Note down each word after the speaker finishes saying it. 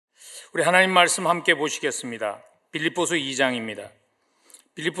우리 하나님 말씀 함께 보시겠습니다. 빌립보서 2장입니다.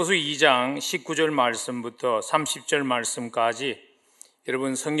 빌립보서 2장 19절 말씀부터 30절 말씀까지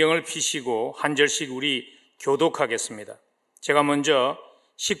여러분 성경을 펴시고 한 절씩 우리 교독하겠습니다. 제가 먼저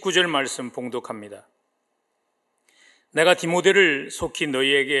 19절 말씀 봉독합니다. 내가 디모데를 속히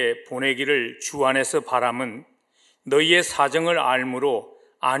너희에게 보내기를 주 안에서 바람은 너희의 사정을 알므로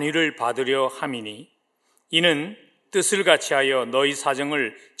안위를 받으려 함이니 이는 뜻을 같이하여 너희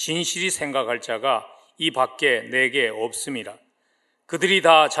사정을 진실히 생각할 자가 이 밖에 내게 없음이라. 그들이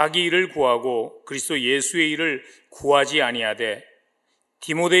다 자기 일을 구하고 그리스도 예수의 일을 구하지 아니하되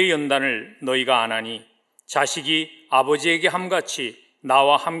디모데의 연단을 너희가 아나니 자식이 아버지에게 함같이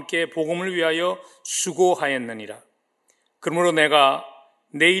나와 함께 복음을 위하여 수고하였느니라. 그러므로 내가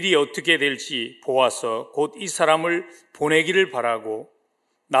내일이 어떻게 될지 보아서 곧 이 사람을 보내기를 바라고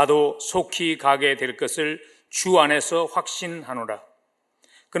나도 속히 가게 될 것을 주 안에서 확신하노라.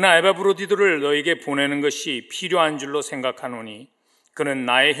 그러나 에바브로디도를 너에게 보내는 것이 필요한 줄로 생각하노니 그는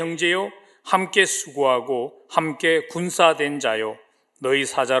나의 형제요 함께 수고하고 함께 군사된 자요 너희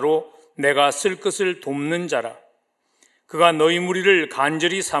사자로 내가 쓸 것을 돕는 자라. 그가 너희 무리를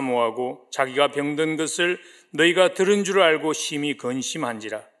간절히 사모하고 자기가 병든 것을 너희가 들은 줄 알고 심히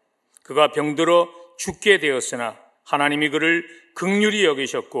근심한지라. 그가 병들어 죽게 되었으나 하나님이 그를 긍휼히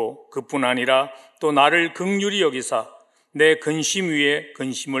여기셨고 그뿐 아니라 또 나를 긍휼히 여기사 내 근심 위에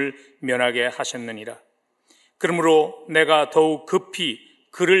근심을 면하게 하셨느니라. 그러므로 내가 더욱 급히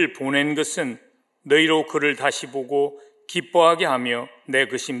그를 보낸 것은 너희로 그를 다시 보고 기뻐하게 하며 내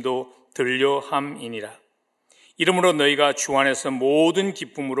근심도 들려함이니라. 이러므로 너희가 주 안에서 모든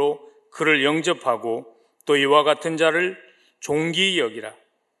기쁨으로 그를 영접하고 또 이와 같은 자를 존귀히 여기라.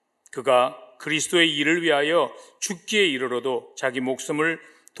 그가 그리스도의 일을 위하여 죽기에 이르러도 자기 목숨을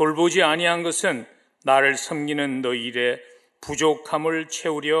돌보지 아니한 것은 나를 섬기는 너희 일에 부족함을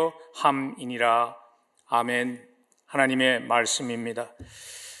채우려 함이니라. 아멘. 하나님의 말씀입니다.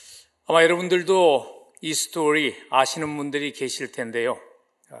 아마 여러분들도 이 스토리 아시는 분들이 계실 텐데요.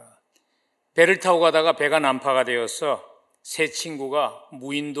 배를 타고 가다가 배가 난파가 되어서 세 친구가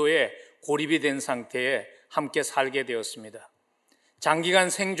무인도에 고립이 된 상태에 함께 살게 되었습니다. 장기간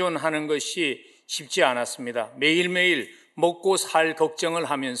생존하는 것이 쉽지 않았습니다. 매일매일 먹고 살 걱정을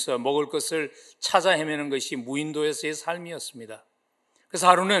하면서 먹을 것을 찾아 헤매는 것이 무인도에서의 삶이었습니다. 그래서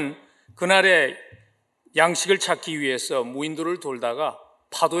하루는 그날의 양식을 찾기 위해서 무인도를 돌다가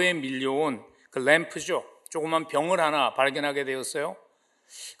파도에 밀려온 그 램프죠. 조그만 병을 하나 발견하게 되었어요.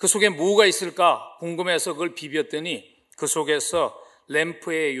 그 속에 뭐가 있을까 궁금해서 그걸 비볐더니 그 속에서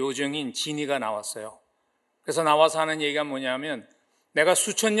램프의 요정인 지니가 나왔어요. 그래서 나와서 하는 얘기가 뭐냐면 내가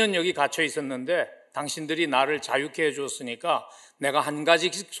수천 년 여기 갇혀 있었는데 당신들이 나를 자유케 해줬으니까 내가 한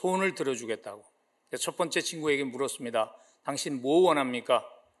가지씩 소원을 들어주겠다고. 첫 번째 친구에게 물었습니다. 당신 뭐 원합니까?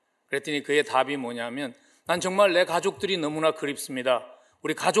 그랬더니 그의 답이 뭐냐면 난 정말 내 가족들이 너무나 그립습니다.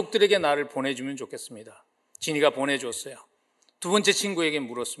 우리 가족들에게 나를 보내주면 좋겠습니다. 지니가 보내줬어요. 두 번째 친구에게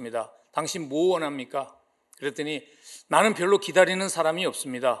물었습니다. 당신 뭐 원합니까? 그랬더니 나는 별로 기다리는 사람이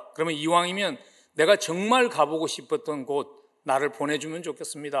없습니다. 그러면 이왕이면 내가 정말 가보고 싶었던 곳 나를 보내주면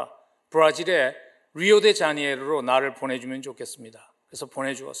좋겠습니다. 브라질의 리오데자네이루로 나를 보내주면 좋겠습니다. 그래서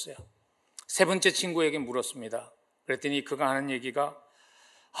보내주었어요. 세 번째 친구에게 물었습니다. 그랬더니 그가 하는 얘기가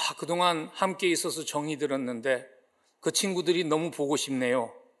그동안 함께 있어서 정이 들었는데 그 친구들이 너무 보고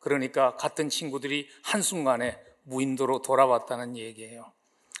싶네요. 그러니까 같은 친구들이 한순간에 무인도로 돌아왔다는 얘기예요.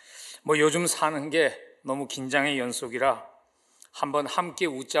 요즘 사는 게 너무 긴장의 연속이라 한번 함께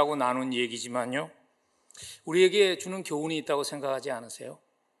웃자고 나눈 얘기지만요. 우리에게 주는 교훈이 있다고 생각하지 않으세요?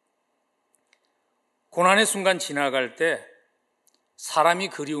 고난의 순간 지나갈 때 사람이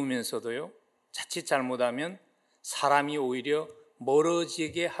그리우면서도요. 자칫 잘못하면 사람이 오히려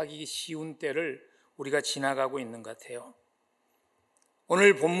멀어지게 하기 쉬운 때를 우리가 지나가고 있는 것 같아요.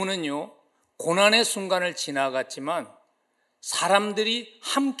 오늘 본문은요. 고난의 순간을 지나갔지만 사람들이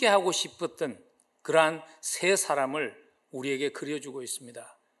함께하고 싶었던 그러한 세 사람을 우리에게 그려주고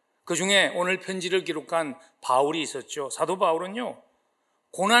있습니다. 그 중에 오늘 편지를 기록한 바울이 있었죠. 사도 바울은요.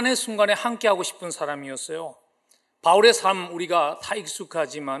 고난의 순간에 함께하고 싶은 사람이었어요. 바울의 삶 우리가 다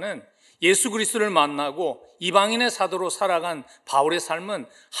익숙하지만은 예수 그리스도를 만나고 이방인의 사도로 살아간 바울의 삶은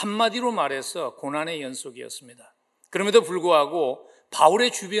한마디로 말해서 고난의 연속이었습니다. 그럼에도 불구하고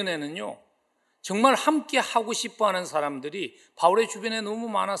바울의 주변에는요. 정말 함께 하고 싶어하는 사람들이 바울의 주변에 너무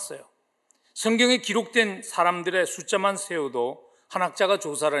많았어요. 성경에 기록된 사람들의 숫자만 세워도 한 학자가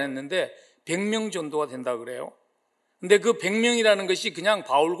조사를 했는데 100명 정도가 된다 그래요. 근데 그 100명이라는 것이 그냥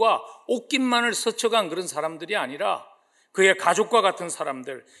바울과 옷깃만을 스쳐간 그런 사람들이 아니라 그의 가족과 같은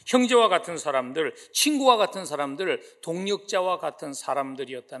사람들, 형제와 같은 사람들, 친구와 같은 사람들, 동력자와 같은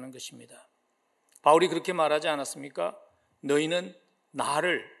사람들이었다는 것입니다. 바울이 그렇게 말하지 않았습니까? 너희는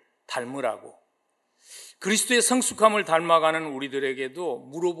나를 닮으라고. 그리스도의 성숙함을 닮아가는 우리들에게도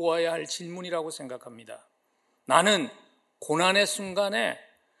물어보아야 할 질문이라고 생각합니다. 나는 고난의 순간에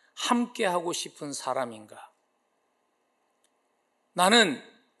함께하고 싶은 사람인가? 나는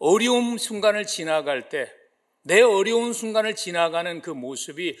어려운 순간을 지나갈 때 내 어려운 순간을 지나가는 그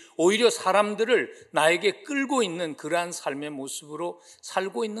모습이 오히려 사람들을 나에게 끌고 있는 그러한 삶의 모습으로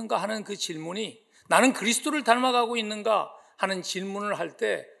살고 있는가 하는 그 질문이, 나는 그리스도를 닮아가고 있는가 하는 질문을 할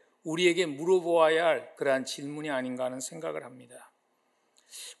때 우리에게 물어보아야 할 그러한 질문이 아닌가 하는 생각을 합니다.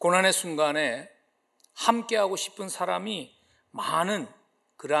 고난의 순간에 함께하고 싶은 사람이 많은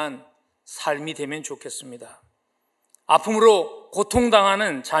그러한 삶이 되면 좋겠습니다. 아픔으로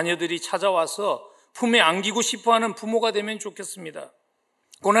고통당하는 자녀들이 찾아와서 품에 안기고 싶어하는 부모가 되면 좋겠습니다.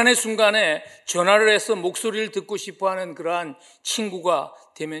 고난의 순간에 전화를 해서 목소리를 듣고 싶어하는 그러한 친구가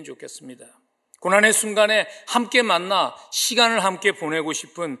되면 좋겠습니다. 고난의 순간에 함께 만나 시간을 함께 보내고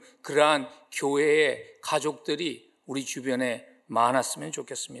싶은 그러한 교회의 가족들이 우리 주변에 많았으면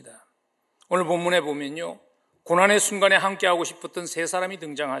좋겠습니다. 오늘 본문에 보면요, 고난의 순간에 함께하고 싶었던 세 사람이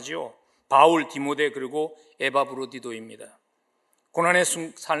등장하죠. 바울, 디모데, 그리고 에바브로디도입니다. 고난의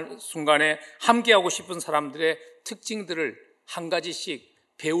순간에 함께하고 싶은 사람들의 특징들을 한 가지씩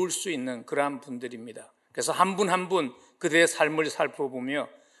배울 수 있는 그러한 분들입니다. 그래서 한 분 한 분 그들의 삶을 살펴보며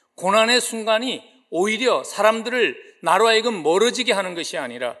고난의 순간이 오히려 사람들을 나로 하여금 멀어지게 하는 것이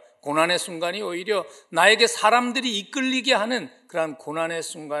아니라, 고난의 순간이 오히려 나에게 사람들이 이끌리게 하는 그러한 고난의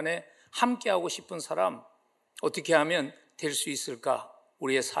순간에 함께하고 싶은 사람, 어떻게 하면 될 수 있을까?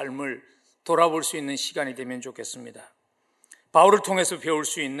 우리의 삶을 돌아볼 수 있는 시간이 되면 좋겠습니다. 바울을 통해서 배울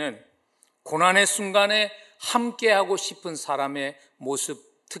수 있는 고난의 순간에 함께하고 싶은 사람의 모습,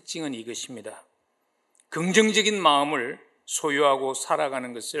 특징은 이것입니다. 긍정적인 마음을 소유하고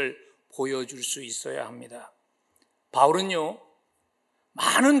살아가는 것을 보여줄 수 있어야 합니다. 바울은요,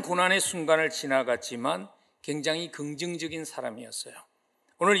 많은 고난의 순간을 지나갔지만 굉장히 긍정적인 사람이었어요.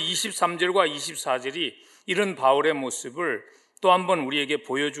 오늘 23절과 24절이 이런 바울의 모습을 또 한번 우리에게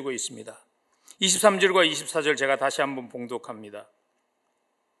보여주고 있습니다. 23절과 24절 제가 다시 한번 봉독합니다.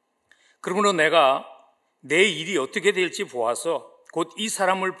 그러므로 내가 내 일이 어떻게 될지 보아서 곧 이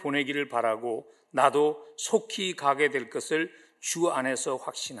사람을 보내기를 바라고 나도 속히 가게 될 것을 주 안에서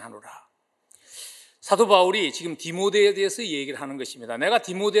확신하노라. 사도 바울이 지금 디모데에 대해서 얘기를 하는 것입니다. 내가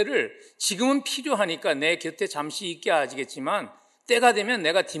디모데를 지금은 필요하니까 내 곁에 잠시 있게 하시겠지만 때가 되면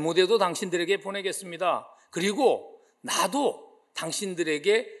내가 디모데도 당신들에게 보내겠습니다. 그리고 나도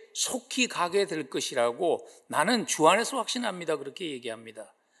당신들에게 속히 가게 될 것이라고 나는 주 안에서 확신합니다. 그렇게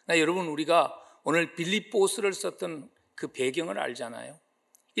얘기합니다. 여러분, 우리가 오늘 빌립보스를 썼던 그 배경을 알잖아요.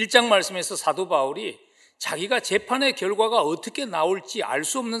 1장 말씀에서 사도 바울이 자기가 재판의 결과가 어떻게 나올지 알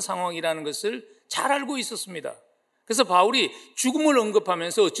수 없는 상황이라는 것을 잘 알고 있었습니다. 그래서 바울이 죽음을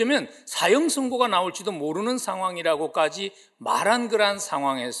언급하면서 어쩌면 사형 선고가 나올지도 모르는 상황이라고까지 말한 그러한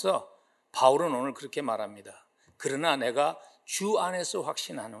상황에서 바울은 오늘 그렇게 말합니다. 그러나 내가 주 안에서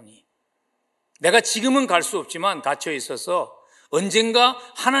확신하노니, 내가 지금은 갈 수 없지만 갇혀 있어서 언젠가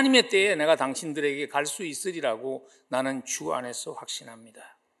하나님의 때에 내가 당신들에게 갈 수 있으리라고 나는 주 안에서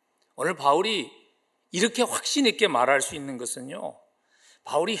확신합니다. 오늘 바울이 이렇게 확신 있게 말할 수 있는 것은요,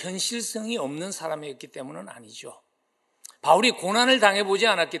 바울이 현실성이 없는 사람이었기 때문은 아니죠. 바울이 고난을 당해보지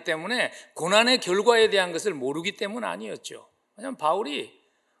않았기 때문에 고난의 결과에 대한 것을 모르기 때문 아니었죠. 왜냐하면 바울이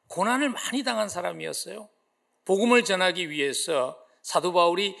고난을 많이 당한 사람이었어요. 복음을 전하기 위해서 사도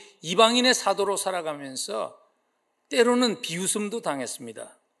바울이 이방인의 사도로 살아가면서 때로는 비웃음도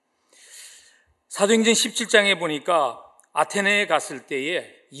당했습니다. 사도행전 17장에 보니까 아테네에 갔을 때에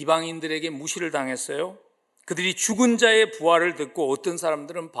이방인들에게 무시를 당했어요. 그들이 죽은 자의 부활을 듣고 어떤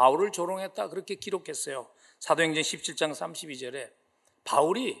사람들은 바울을 조롱했다, 그렇게 기록했어요. 사도행전 17장 32절에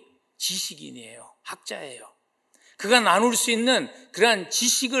바울이 지식인이에요. 학자예요. 그가 나눌 수 있는 그러한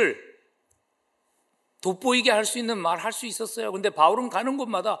지식을 돋보이게 할 수 있는 말 할 수 있었어요. 그런데 바울은 가는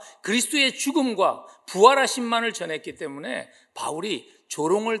곳마다 그리스도의 죽음과 부활하심만을 전했기 때문에 바울이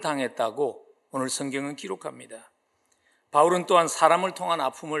조롱을 당했다고 오늘 성경은 기록합니다. 바울은 또한 사람을 통한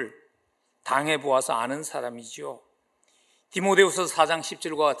아픔을 당해보아서 아는 사람이죠. 디모데후서 4장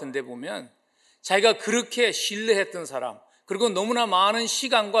 10절과 같은 데 보면 자기가 그렇게 신뢰했던 사람, 그리고 너무나 많은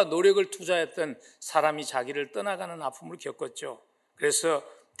시간과 노력을 투자했던 사람이 자기를 떠나가는 아픔을 겪었죠. 그래서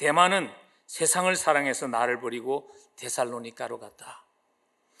데마는 세상을 사랑해서 나를 버리고 데살로니가로 갔다.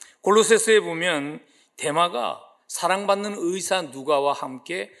 골로새서에 보면 데마가 사랑받는 의사 누가와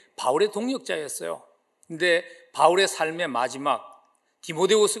함께 바울의 동역자였어요. 근데 바울의 삶의 마지막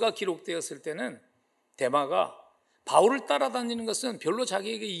디모데후서가 기록되었을 때는 데마가 바울을 따라다니는 것은 별로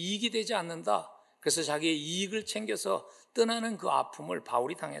자기에게 이익이 되지 않는다. 그래서 자기의 이익을 챙겨서 떠나는 그 아픔을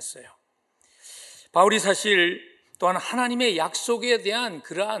바울이 당했어요. 바울이 사실 또한 하나님의 약속에 대한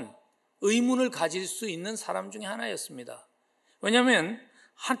그러한 의문을 가질 수 있는 사람 중에 하나였습니다. 왜냐하면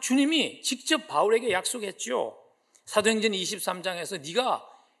주님이 직접 바울에게 약속했죠. 사도행전 23장에서 네가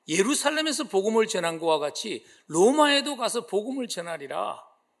예루살렘에서 복음을 전한 것과 같이 로마에도 가서 복음을 전하리라.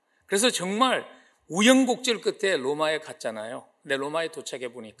 그래서 정말 우여곡절 끝에 로마에 갔잖아요. 근데 로마에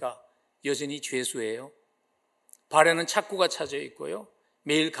도착해 보니까 여전히 죄수예요. 발에는 착구가 차져 있고요.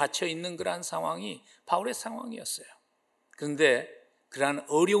 매일 갇혀 있는 그러한 상황이 바울의 상황이었어요. 그런데 그러한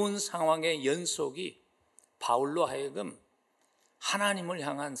어려운 상황의 연속이 바울로 하여금 하나님을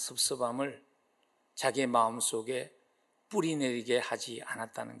향한 섭섭함을 자기의 마음속에 뿌리내리게 하지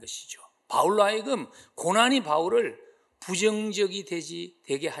않았다는 것이죠. 바울로 하여금 고난이 바울을 부정적이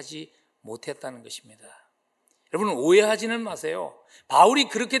되게 하지 못했다는 것입니다. 여러분 오해하지는 마세요. 바울이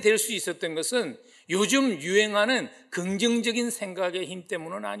그렇게 될 수 있었던 것은 요즘 유행하는 긍정적인 생각의 힘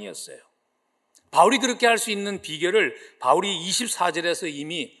때문은 아니었어요. 바울이 그렇게 할 수 있는 비결을 바울이 24절에서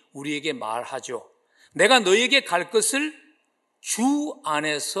이미 우리에게 말하죠. 내가 너에게 갈 것을 주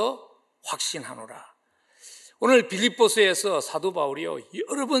안에서 확신하노라. 오늘 빌립보서에서 사도 바울이요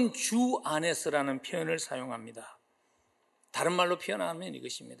여러 번 주 안에서라는 표현을 사용합니다. 다른 말로 표현하면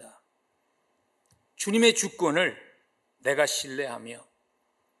이것입니다. 주님의 주권을 내가 신뢰하며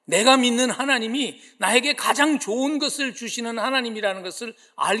내가 믿는 하나님이 나에게 가장 좋은 것을 주시는 하나님이라는 것을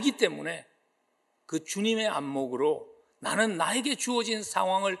알기 때문에 그 주님의 안목으로 나는 나에게 주어진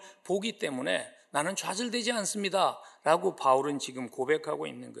상황을 보기 때문에 나는 좌절되지 않습니다 라고 바울은 지금 고백하고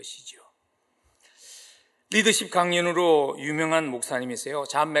있는 것이죠. 리더십 강연으로 유명한 목사님이세요.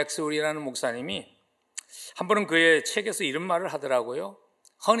 잔 맥스웰이라는 목사님이 한 번은 그의 책에서 이런 말을 하더라고요.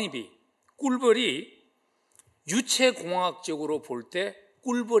 허니비, 꿀벌이 유체공학적으로 볼 때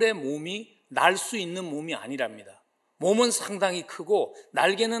꿀벌의 몸이 날 수 있는 몸이 아니랍니다. 몸은 상당히 크고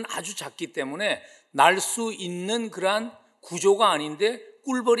날개는 아주 작기 때문에 날 수 있는 그러한 구조가 아닌데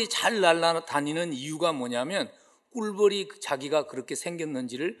꿀벌이 잘 날아다니는 이유가 뭐냐면 꿀벌이 자기가 그렇게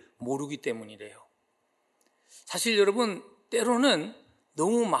생겼는지를 모르기 때문이래요. 사실 여러분 때로는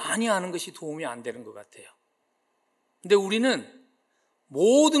너무 많이 아는 것이 도움이 안 되는 것 같아요. 근데 우리는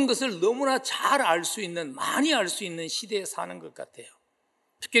모든 것을 너무나 잘 알 수 있는, 많이 알 수 있는 시대에 사는 것 같아요.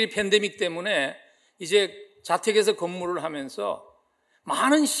 특별히 팬데믹 때문에 이제 자택에서 근무를 하면서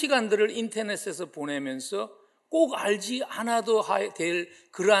많은 시간들을 인터넷에서 보내면서 꼭 알지 않아도 될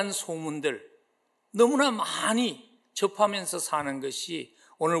그러한 소문들 너무나 많이 접하면서 사는 것이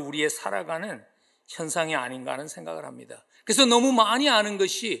오늘 우리의 살아가는 현상이 아닌가 하는 생각을 합니다. 그래서 너무 많이 아는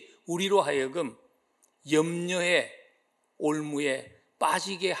것이 우리로 하여금 염려에 올무에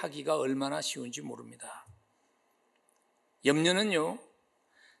빠지게 하기가 얼마나 쉬운지 모릅니다. 염려는요,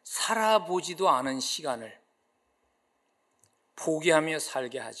 살아보지도 않은 시간을 포기하며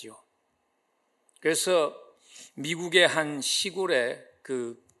살게 하지요. 그래서 미국의 한 시골에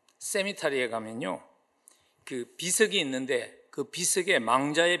그 세미타리에 가면요, 그 비석이 있는데 그 비석에,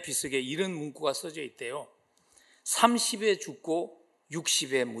 망자의 비석에 이런 문구가 써져 있대요. 30에 죽고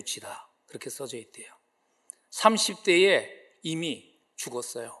 60에 묻히다. 그렇게 써져 있대요. 30대에 이미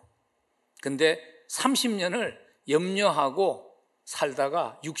죽었어요. 근데 30년을 염려하고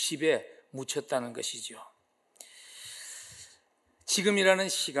살다가 60에 묻혔다는 것이죠. 지금이라는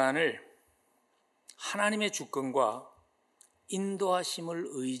시간을 하나님의 주권과 인도하심을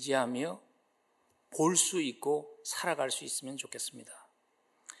의지하며 볼 수 있고 살아갈 수 있으면 좋겠습니다.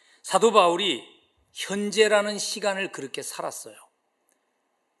 사도 바울이 현재라는 시간을 그렇게 살았어요.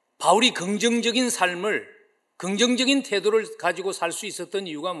 바울이 긍정적인 삶을, 긍정적인 태도를 가지고 살 수 있었던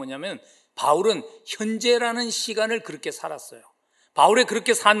이유가 뭐냐면 바울은 현재라는 시간을 그렇게 살았어요. 바울의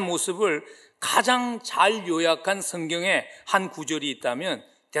그렇게 산 모습을 가장 잘 요약한 성경의 한 구절이 있다면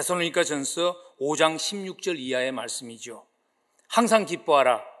데살로니가전서 5장 16절 이하의 말씀이죠. 항상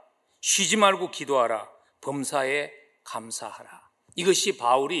기뻐하라, 쉬지 말고 기도하라, 범사에 감사하라. 이것이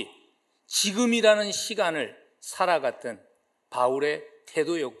바울이 지금이라는 시간을 살아갔던 바울의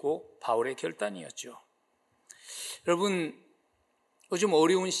태도였고 바울의 결단이었죠. 여러분, 요즘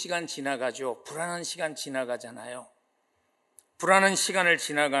어려운 시간 지나가죠. 불안한 시간 지나가잖아요. 불안한 시간을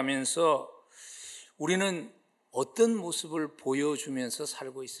지나가면서 우리는 어떤 모습을 보여주면서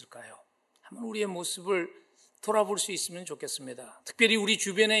살고 있을까요? 한번 우리의 모습을 돌아볼 수 있으면 좋겠습니다. 특별히 우리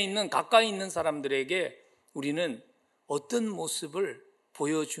주변에 있는, 가까이 있는 사람들에게 우리는 어떤 모습을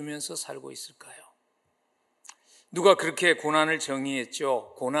보여주면서 살고 있을까요? 누가 그렇게 고난을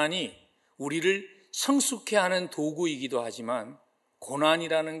정의했죠. 고난이 우리를 성숙해하는 도구이기도 하지만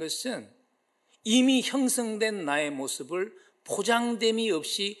고난이라는 것은 이미 형성된 나의 모습을 포장됨이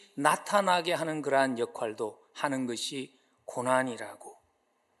없이 나타나게 하는 그러한 역할도 하는 것이 고난이라고.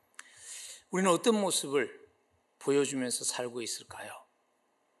 우리는 어떤 모습을 보여주면서 살고 있을까요?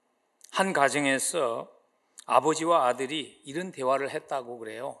 한 가정에서 아버지와 아들이 이런 대화를 했다고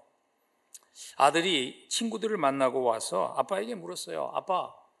그래요. 아들이 친구들을 만나고 와서 아빠에게 물었어요.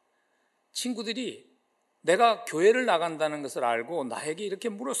 아빠, 친구들이 내가 교회를 나간다는 것을 알고 나에게 이렇게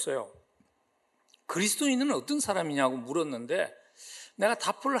물었어요. 그리스도인은 어떤 사람이냐고 물었는데 내가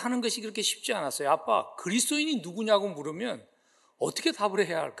답을 하는 것이 그렇게 쉽지 않았어요. 아빠, 그리스도인이 누구냐고 물으면 어떻게 답을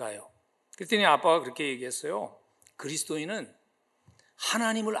해야 할까요? 그랬더니 아빠가 그렇게 얘기했어요. 그리스도인은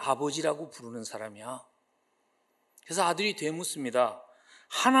하나님을 아버지라고 부르는 사람이야. 그래서 아들이 되묻습니다.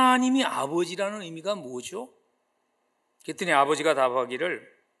 하나님이 아버지라는 의미가 뭐죠? 그랬더니 아버지가 답하기를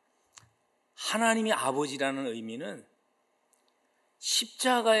하나님이 아버지라는 의미는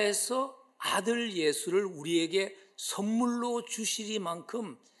십자가에서 아들 예수를 우리에게 선물로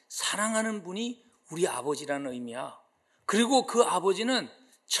주시리만큼 사랑하는 분이 우리 아버지라는 의미야. 그리고 그 아버지는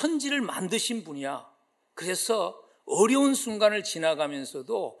천지를 만드신 분이야. 그래서 어려운 순간을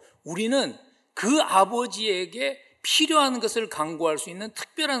지나가면서도 우리는 그 아버지에게 필요한 것을 강구할 수 있는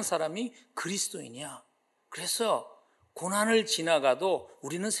특별한 사람이 그리스도인이야. 그래서 고난을 지나가도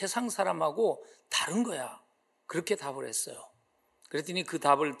우리는 세상 사람하고 다른 거야. 그렇게 답을 했어요. 그랬더니 그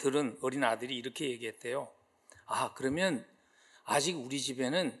답을 들은 어린 아들이 이렇게 얘기했대요. 아, 그러면 아직 우리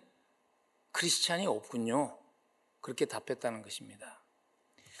집에는 크리스찬이 없군요. 그렇게 답했다는 것입니다.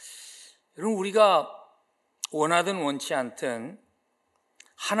 여러분, 우리가 원하든 원치 않든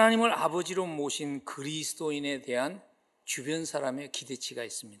하나님을 아버지로 모신 그리스도인에 대한 주변 사람의 기대치가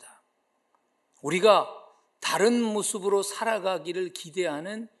있습니다. 우리가 다른 모습으로 살아가기를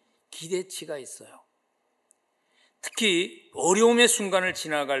기대하는 기대치가 있어요. 특히 어려움의 순간을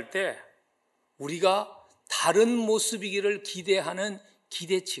지나갈 때 우리가 다른 모습이기를 기대하는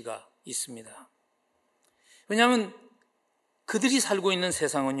기대치가 있습니다. 왜냐하면 그들이 살고 있는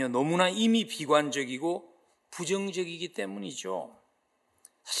세상은요, 너무나 이미 비관적이고 부정적이기 때문이죠.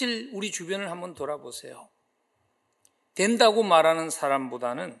 사실 우리 주변을 한번 돌아보세요. 된다고 말하는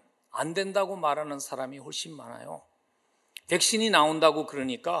사람보다는 안 된다고 말하는 사람이 훨씬 많아요. 백신이 나온다고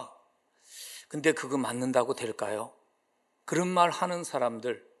그러니까 근데 그거 맞는다고 될까요? 그런 말 하는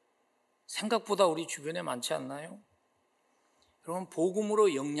사람들 생각보다 우리 주변에 많지 않나요? 여러분,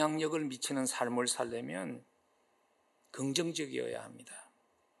 복음으로 영향력을 미치는 삶을 살려면 긍정적이어야 합니다.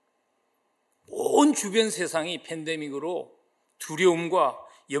 온 주변 세상이 팬데믹으로 두려움과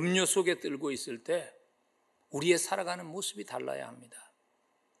염려 속에 떨고 있을 때 우리의 살아가는 모습이 달라야 합니다.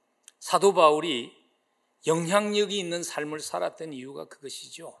 사도 바울이 영향력이 있는 삶을 살았던 이유가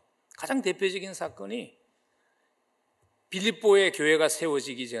그것이죠. 가장 대표적인 사건이 빌립보의 교회가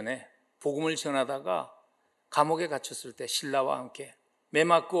세워지기 전에 복음을 전하다가 감옥에 갇혔을 때 신라와 함께 매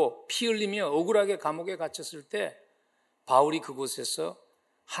맞고 피 흘리며 억울하게 감옥에 갇혔을 때 바울이 그곳에서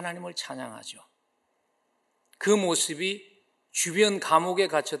하나님을 찬양하죠. 그 모습이 주변 감옥에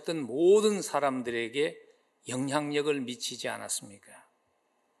갇혔던 모든 사람들에게 영향력을 미치지 않았습니까?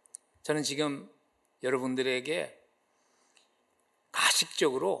 저는 지금 여러분들에게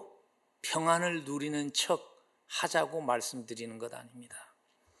가식적으로 평안을 누리는 척 하자고 말씀드리는 것 아닙니다.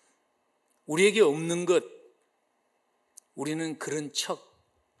 우리에게 없는 것, 우리는 그런 척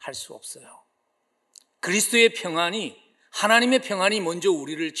할 수 없어요. 그리스도의 평안이, 하나님의 평안이 먼저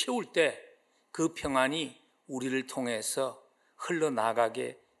우리를 채울 때 그 평안이 우리를 통해서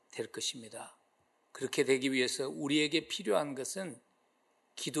흘러나가게 될 것입니다. 그렇게 되기 위해서 우리에게 필요한 것은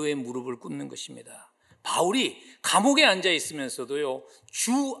기도의 무릎을 꿇는 것입니다. 바울이 감옥에 앉아 있으면서도요,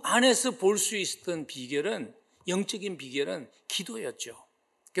 주 안에서 볼 수 있었던 비결은, 영적인 비결은 기도였죠.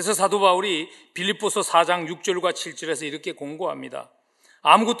 그래서 사도 바울이 빌립보서 4장 6절과 7절에서 이렇게 공고합니다.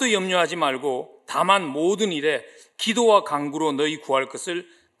 아무것도 염려하지 말고 다만 모든 일에 기도와 간구로 너희 구할 것을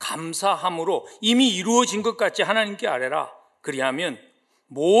감사함으로 이미 이루어진 것 같이 하나님께 아뢰라. 그리하면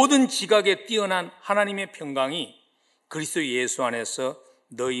모든 지각에 뛰어난 하나님의 평강이 그리스도 예수 안에서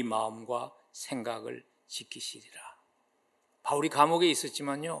너희 마음과 생각을 지키시리라. 바울이 감옥에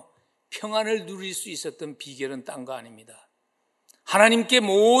있었지만요, 평안을 누릴 수 있었던 비결은 딴 거 아닙니다. 하나님께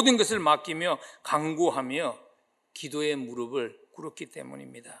모든 것을 맡기며 간구하며 기도의 무릎을 꿇었기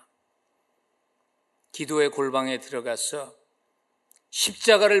때문입니다. 기도의 골방에 들어가서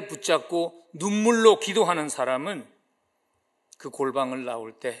십자가를 붙잡고 눈물로 기도하는 사람은 그 골방을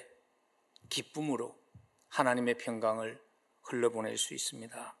나올 때 기쁨으로 하나님의 평강을 흘러보낼 수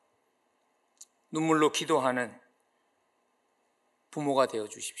있습니다. 눈물로 기도하는 부모가 되어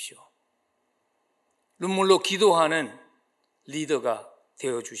주십시오. 눈물로 기도하는 리더가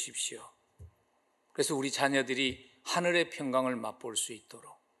되어 주십시오. 그래서 우리 자녀들이 하늘의 평강을 맛볼 수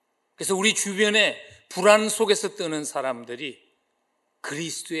있도록, 그래서 우리 주변에 불안 속에서 뜨는 사람들이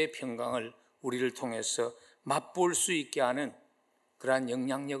그리스도의 평강을 우리를 통해서 맛볼 수 있게 하는 그러한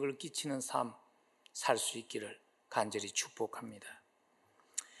영향력을 끼치는 삶 살 수 있기를 간절히 축복합니다.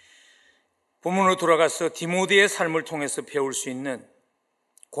 본문으로 돌아가서 디모데의 삶을 통해서 배울 수 있는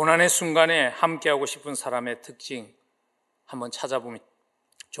고난의 순간에 함께하고 싶은 사람의 특징 한번 찾아보면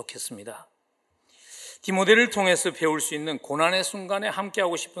좋겠습니다. 디모데를 통해서 배울 수 있는 고난의 순간에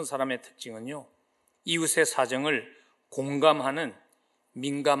함께하고 싶은 사람의 특징은요, 이웃의 사정을 공감하는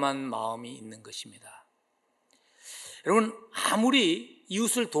민감한 마음이 있는 것입니다. 여러분, 아무리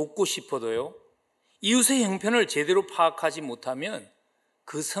이웃을 돕고 싶어도요, 이웃의 형편을 제대로 파악하지 못하면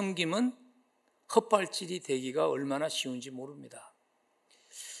그 섬김은 헛발질이 되기가 얼마나 쉬운지 모릅니다.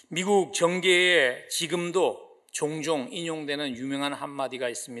 미국 정계에 지금도 종종 인용되는 유명한 한마디가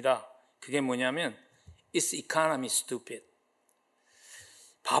있습니다. 그게 뭐냐면 It's economy stupid.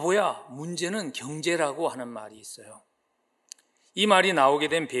 바보야, 문제는 경제라고 하는 말이 있어요. 이 말이 나오게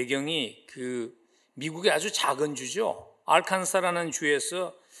된 배경이 미국의 아주 작은 주죠. 알칸사라는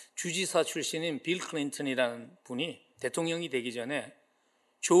주에서 주지사 출신인 빌 클린턴이라는 분이 대통령이 되기 전에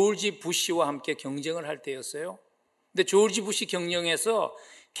조지 부시와 함께 경쟁을 할 때였어요. 근데 조지 부시 경영에서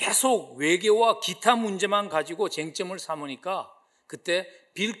계속 외교와 기타 문제만 가지고 쟁점을 삼으니까 그때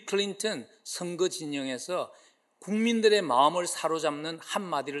빌 클린턴 선거 진영에서 국민들의 마음을 사로잡는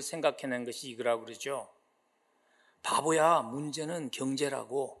한마디를 생각해낸 것이 이거라고 그러죠. 바보야, 문제는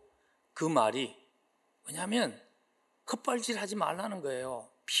경제라고. 그 말이 뭐냐면 헛발질하지 말라는 거예요.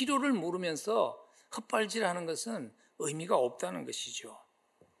 필요를 모르면서 헛발질하는 것은 의미가 없다는 것이죠.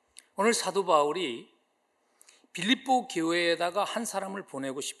 오늘 사도 바울이 빌립보 교회에다가 한 사람을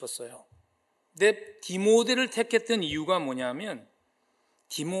보내고 싶었어요. 근데 디모데를 택했던 이유가 뭐냐면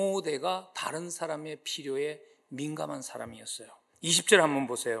디모데가 다른 사람의 필요에 민감한 사람이었어요. 20절 한번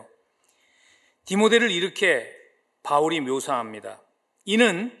보세요. 디모데를 이렇게 바울이 묘사합니다.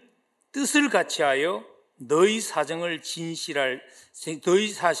 이는 뜻을 같이하여 너희 사정을 진실히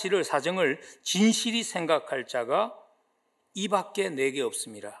생각할 자가 이밖에 내게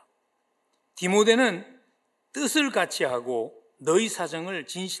없습니다. 디모데는 뜻을 같이하고 너희 사정을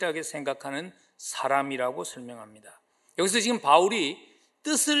진실하게 생각하는 사람이라고 설명합니다. 여기서 지금 바울이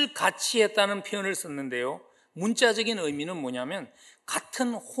뜻을 같이 했다는 표현을 썼는데요, 문자적인 의미는 뭐냐면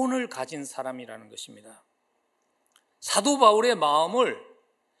같은 혼을 가진 사람이라는 것입니다. 사도 바울의 마음을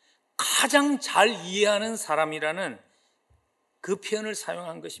가장 잘 이해하는 사람이라는 그 표현을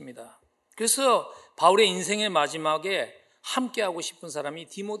사용한 것입니다. 그래서 바울의 인생의 마지막에 함께하고 싶은 사람이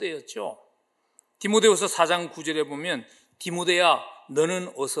디모데였죠. 디모데후서 4장 9절에 보면 디모데야,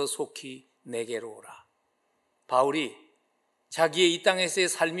 너는 어서 속히 내게로 오라. 바울이 자기의 이 땅에서의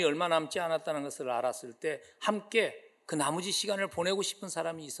삶이 얼마 남지 않았다는 것을 알았을 때 함께 그 나머지 시간을 보내고 싶은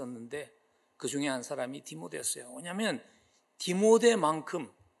사람이 있었는데 그 중에 한 사람이 디모데였어요. 왜냐하면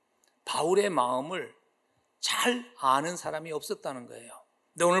디모데만큼 바울의 마음을 잘 아는 사람이 없었다는 거예요.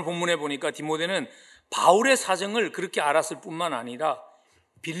 근데 오늘 본문에 보니까 디모데는 바울의 사정을 그렇게 알았을 뿐만 아니라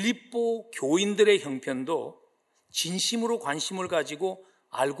빌립보 교인들의 형편도 진심으로 관심을 가지고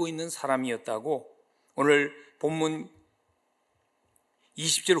알고 있는 사람이었다고 오늘 본문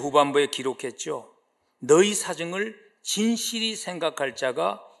 20절 후반부에 기록했죠. 너희 사정을 진실히 생각할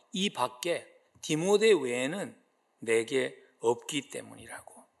자가 이 밖에 디모데 외에는 내게 없기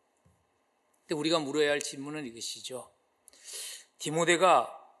때문이라고. 근데 우리가 물어야 할 질문은 이것이죠.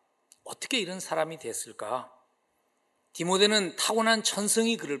 디모데가 어떻게 이런 사람이 됐을까? 디모데는 타고난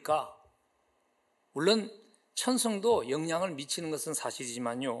천성이 그럴까? 물론 천성도 영향을 미치는 것은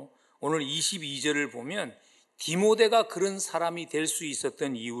사실이지만요, 오늘 22절을 보면 디모데가 그런 사람이 될 수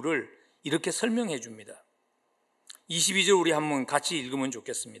있었던 이유를 이렇게 설명해 줍니다. 22절 우리 한번 같이 읽으면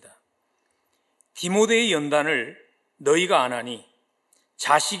좋겠습니다. 디모데의 연단을 너희가 안 하니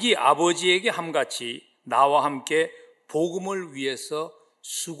자식이 아버지에게 함같이 나와 함께 복음을 위해서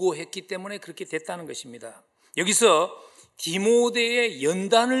수고했기 때문에 그렇게 됐다는 것입니다. 여기서 디모데의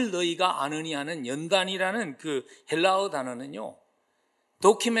연단을 너희가 아느니 하는 연단이라는 그 헬라어 단어는요,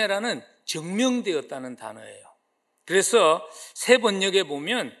 도키메라는 증명되었다는 단어예요. 그래서 새 번역에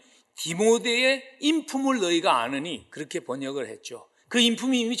보면 디모데의 인품을 너희가 아느니 그렇게 번역을 했죠. 그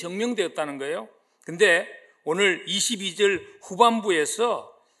인품이 이미 증명되었다는 거예요. 근데 오늘 22절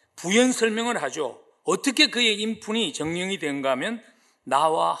후반부에서 부연 설명을 하죠. 어떻게 그의 인품이 증명이 된가 하면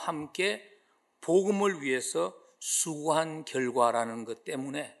나와 함께 복음을 위해서 수고한 결과라는 것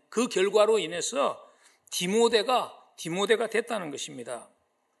때문에 그 결과로 인해서 디모데가 됐다는 것입니다.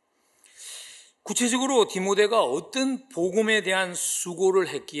 구체적으로 디모데가 어떤 복음에 대한 수고를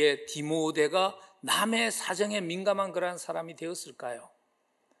했기에 디모데가 남의 사정에 민감한 그러한 사람이 되었을까요?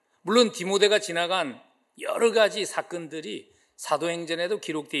 물론 디모데가 지나간 여러 가지 사건들이 사도행전에도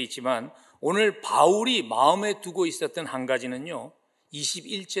기록되어 있지만 오늘 바울이 마음에 두고 있었던 한 가지는요,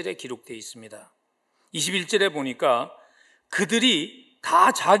 21절에 기록되어 있습니다. 21절에 보니까 그들이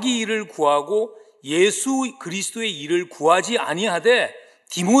다 자기 일을 구하고 예수 그리스도의 일을 구하지 아니하되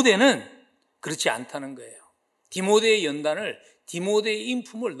디모데는 그렇지 않다는 거예요. 디모데의 연단을, 디모데의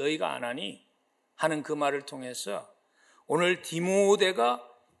인품을 너희가 안 하니 하는 그 말을 통해서 오늘 디모데가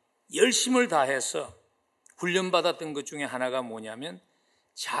열심을 다해서 훈련받았던 것 중에 하나가 뭐냐면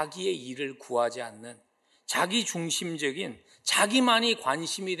자기의 일을 구하지 않는 자기 중심적인 자기만이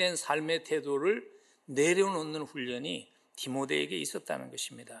관심이 된 삶의 태도를 내려놓는 훈련이 디모데에게 있었다는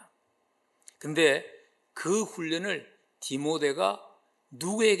것입니다. 근데 그 훈련을 디모데가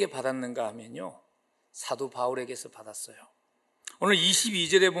누구에게 받았는가 하면요, 사도 바울에게서 받았어요. 오늘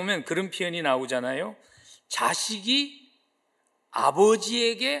 22절에 보면 그런 표현이 나오잖아요. 자식이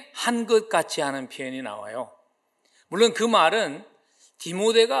아버지에게 한 것 같이 하는 표현이 나와요. 물론 그 말은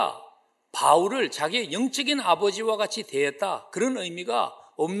디모데가 바울을 자기의 영적인 아버지와 같이 대했다, 그런 의미가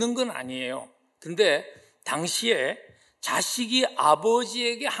없는 건 아니에요. 근데 당시에 자식이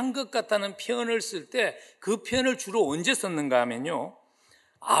아버지에게 한 것 같다는 표현을 쓸 때 그 표현을 주로 언제 썼는가 하면요,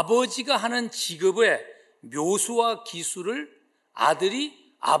 아버지가 하는 직업의 묘수와 기술을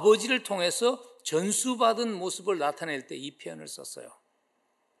아들이 아버지를 통해서 전수받은 모습을 나타낼 때 이 표현을 썼어요.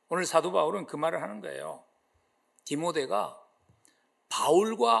 오늘 사도 바울은 그 말을 하는 거예요. 디모데가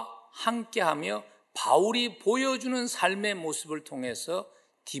바울과 함께하며 바울이 보여주는 삶의 모습을 통해서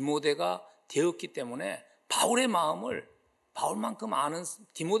디모데가 되었기 때문에 바울의 마음을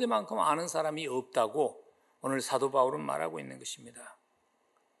디모데만큼 아는 사람이 없다고 오늘 사도 바울은 말하고 있는 것입니다.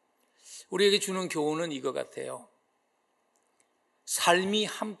 우리에게 주는 교훈은 이거 같아요. 삶이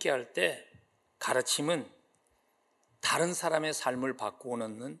함께할 때 가르침은 다른 사람의 삶을 바꾸어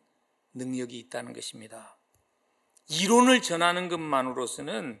놓는 능력이 있다는 것입니다. 이론을 전하는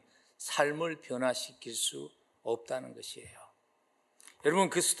것만으로서는 삶을 변화시킬 수 없다는 것이에요. 여러분,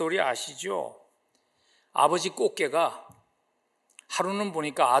 그 스토리 아시죠? 아버지 꽃게가 하루는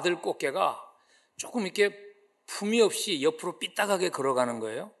보니까 아들 꽃게가 조금 이렇게 품위 없이 옆으로 삐딱하게 걸어가는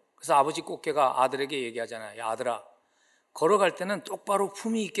거예요. 그래서 아버지 꽃게가 아들에게 얘기하잖아요. 야, 아들아, 걸어갈 때는 똑바로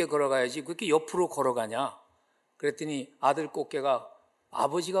품위 있게 걸어가야지 그렇게 옆으로 걸어가냐? 그랬더니 아들 꽃게가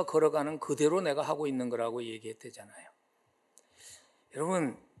아버지가 걸어가는 그대로 내가 하고 있는 거라고 얘기했대잖아요.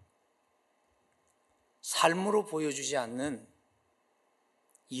 여러분, 삶으로 보여주지 않는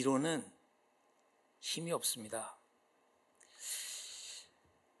이론은 힘이 없습니다.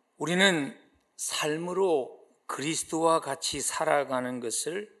 우리는 삶으로 그리스도와 같이 살아가는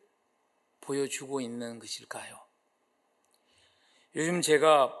것을 보여주고 있는 것일까요? 요즘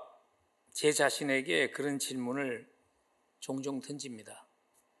제가 제 자신에게 그런 질문을 종종 던집니다.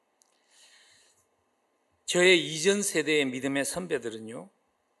 저의 이전 세대의 믿음의 선배들은요,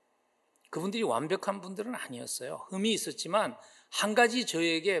 그분들이 완벽한 분들은 아니었어요. 흠이 있었지만 한 가지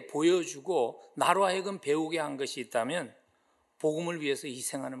저에게 보여주고 나로 하여금 배우게 한 것이 있다면 복음을 위해서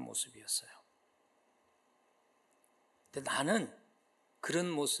희생하는 모습이었어요. 근데 나는 그런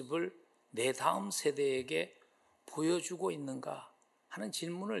모습을 내 다음 세대에게 보여주고 있는가 하는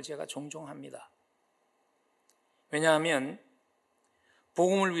질문을 제가 종종 합니다. 왜냐하면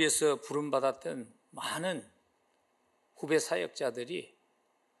복음을 위해서 부름받았던 많은 후배 사역자들이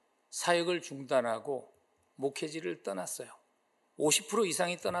사역을 중단하고 목회지를 떠났어요. 50%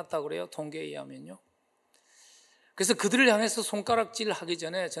 이상이 떠났다고 그래요, 통계에 의하면요. 그래서 그들을 향해서 손가락질 하기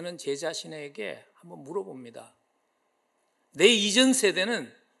전에 저는 제 자신에게 한번 물어봅니다. 내 이전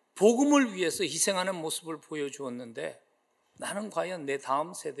세대는 복음을 위해서 희생하는 모습을 보여주었는데 나는 과연 내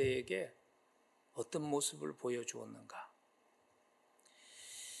다음 세대에게 어떤 모습을 보여주었는가?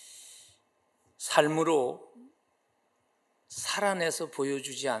 삶으로 살아내서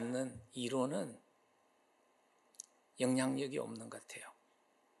보여주지 않는 이론은 영향력이 없는 것 같아요.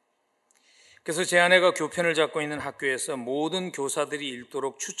 그래서 제 아내가 교편을 잡고 있는 학교에서 모든 교사들이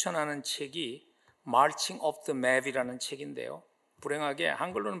읽도록 추천하는 책이 Marching Up the Map이라는 책인데요. 불행하게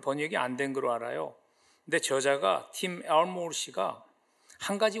한글로는 번역이 안 된 걸로 알아요. 근데 저자가 팀 엘모어 씨가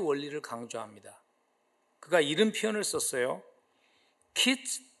한 가지 원리를 강조합니다. 그가 이런 표현을 썼어요.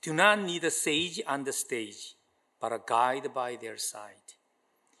 Kids do not need a sage on the stage, but a guide by their side.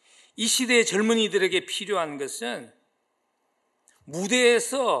 이 시대의 젊은이들에게 필요한 것은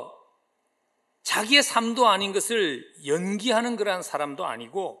무대에서 자기의 삶도 아닌 것을 연기하는 그러한 사람도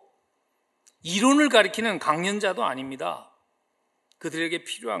아니고 이론을 가리키는 강연자도 아닙니다. 그들에게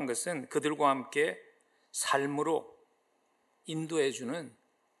필요한 것은 그들과 함께 삶으로 인도해주는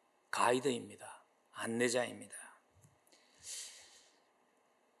가이드입니다. 안내자입니다.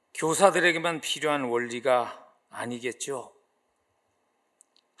 교사들에게만 필요한 원리가 아니겠죠.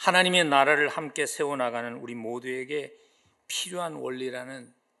 하나님의 나라를 함께 세워나가는 우리 모두에게 필요한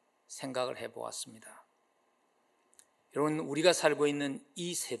원리라는 생각을 해보았습니다. 여러분, 우리가 살고 있는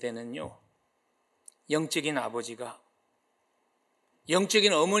이 세대는요, 영적인 아버지가,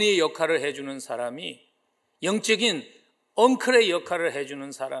 영적인 어머니의 역할을 해주는 사람이, 영적인 엉클의 역할을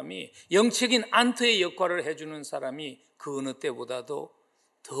해주는 사람이, 영적인 안트의 역할을 해주는 사람이 그 어느 때보다도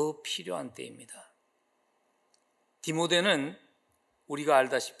더 필요한 때입니다. 디모데는, 우리가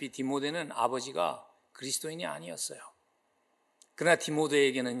알다시피 디모데는 아버지가 그리스도인이 아니었어요. 그러나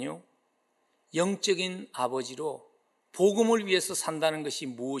디모데에게는요, 영적인 아버지로 복음을 위해서 산다는 것이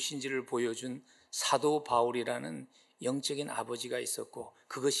무엇인지를 보여준 사도 바울이라는 영적인 아버지가 있었고,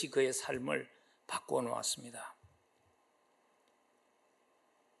 그것이 그의 삶을 바꾸어 놓았습니다.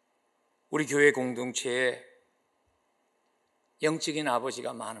 우리 교회 공동체에 영적인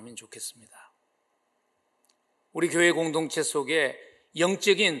아버지가 많으면 좋겠습니다. 우리 교회 공동체 속에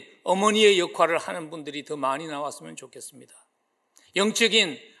영적인 어머니의 역할을 하는 분들이 더 많이 나왔으면 좋겠습니다.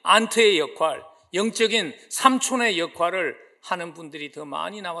 영적인 안트의 역할, 영적인 삼촌의 역할을 하는 분들이 더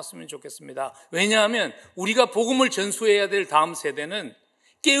많이 나왔으면 좋겠습니다. 왜냐하면 우리가 복음을 전수해야 될 다음 세대는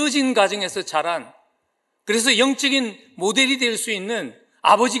깨어진 가정에서 자란, 그래서 영적인 모델이 될 수 있는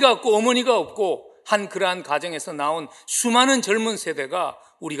아버지가 없고 어머니가 없고 한 그러한 가정에서 나온 수많은 젊은 세대가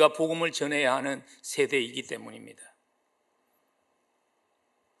우리가 복음을 전해야 하는 세대이기 때문입니다.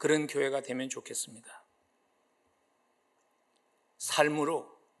 그런 교회가 되면 좋겠습니다.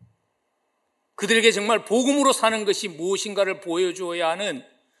 삶으로, 그들에게 정말 복음으로 사는 것이 무엇인가를 보여주어야 하는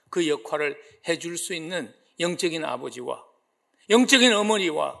그 역할을 해줄 수 있는 영적인 아버지와 영적인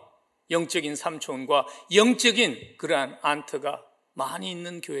어머니와 영적인 삼촌과 영적인 그러한 안트가 많이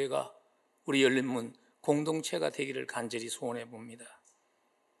있는 교회가 우리 열린문 공동체가 되기를 간절히 소원해 봅니다.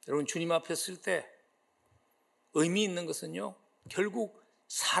 여러분, 주님 앞에 설 때 의미 있는 것은요, 결국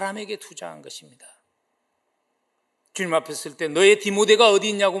사람에게 투자한 것입니다. 주님 앞에 설 때 너의 디모데가 어디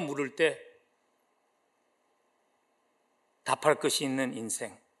있냐고 물을 때 답할 것이 있는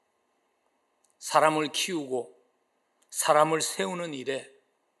인생, 사람을 키우고 사람을 세우는 일에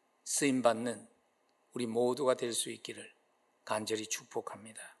쓰임받는 우리 모두가 될 수 있기를 간절히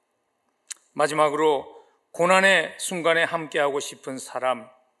축복합니다. 마지막으로 고난의 순간에 함께하고 싶은 사람,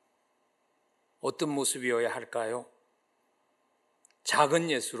 어떤 모습이어야 할까요? 작은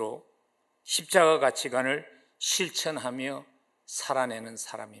예수로 십자가 가치관을 실천하며 살아내는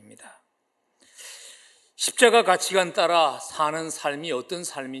사람입니다. 십자가 가치관 따라 사는 삶이 어떤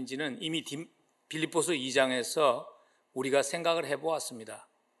삶인지는 이미 빌립보서 2장에서 우리가 생각을 해보았습니다.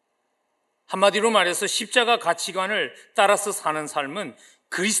 한마디로 말해서 십자가 가치관을 따라서 사는 삶은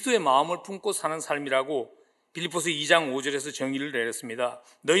그리스도의 마음을 품고 사는 삶이라고 빌립보서 2장 5절에서 정의를 내렸습니다.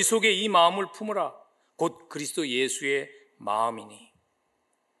 너희 속에 이 마음을 품으라. 곧 그리스도 예수의 마음이니.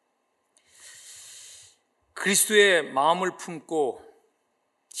 그리스도의 마음을 품고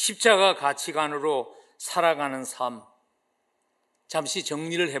십자가 가치관으로 살아가는 삶, 잠시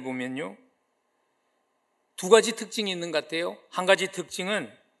정리를 해보면요, 두 가지 특징이 있는 것 같아요. 한 가지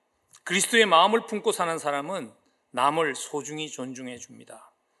특징은 그리스도의 마음을 품고 사는 사람은 남을 소중히 존중해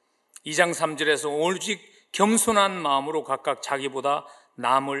줍니다. 2장 3절에서 오직 겸손한 마음으로 각각 자기보다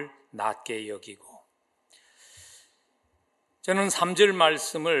남을 낮게 여기고, 저는 3절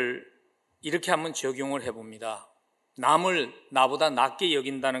말씀을 이렇게 한번 적용을 해봅니다. 남을 나보다 낮게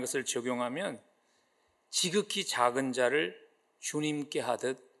여긴다는 것을 적용하면 지극히 작은 자를 주님께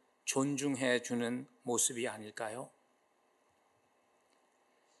하듯 존중해 주는 모습이 아닐까요?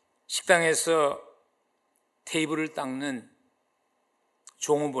 식당에서 테이블을 닦는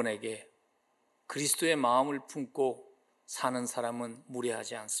종업원에게 그리스도의 마음을 품고 사는 사람은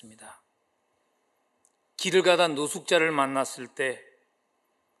무례하지 않습니다. 길을 가다 노숙자를 만났을 때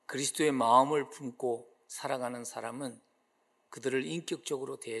그리스도의 마음을 품고 살아가는 사람은 그들을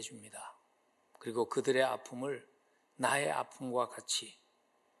인격적으로 대해줍니다. 그리고 그들의 아픔을 나의 아픔과 같이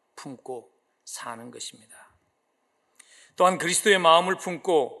품고 사는 것입니다. 또한 그리스도의 마음을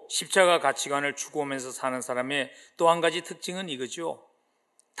품고 십자가 가치관을 추구하면서 사는 사람의 또 한 가지 특징은 이거죠.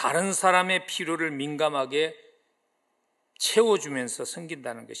 다른 사람의 필요를 민감하게 채워주면서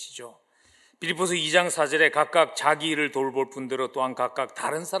섬긴다는 것이죠. 빌립보서 2장 4절에 각각 자기 일을 돌볼 뿐더러 또한 각각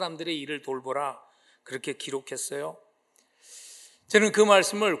다른 사람들의 일을 돌보라, 그렇게 기록했어요. 저는 그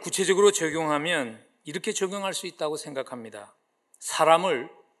말씀을 구체적으로 적용하면 이렇게 적용할 수 있다고 생각합니다. 사람을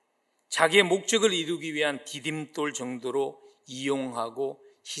자기의 목적을 이루기 위한 디딤돌 정도로 이용하고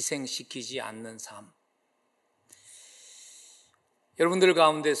희생시키지 않는 삶. 여러분들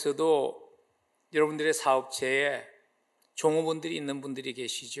가운데서도 여러분들의 사업체에 종업원들이 있는 분들이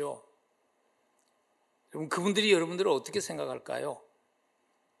계시죠? 여러분, 그분들이 여러분들을 어떻게 생각할까요?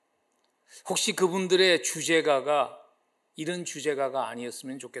 혹시 그분들의 주제가가 이런 주제가가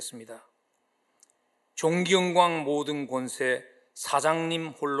아니었으면 좋겠습니다. 존경광 모든 권세 사장님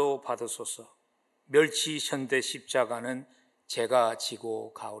홀로 받으소서. 멸치 현대 십자가는 제가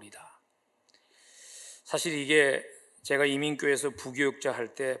지고 가오리다. 사실 이게 제가 이민교회에서 부교육자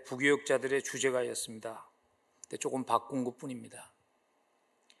할 때 부교육자들의 주제가였습니다. 근데 조금 바꾼 것뿐입니다.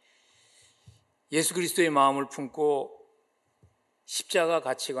 예수 그리스도의 마음을 품고 십자가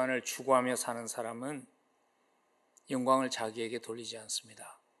가치관을 추구하며 사는 사람은 영광을 자기에게 돌리지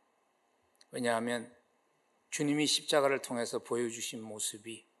않습니다. 왜냐하면 주님이 십자가를 통해서 보여주신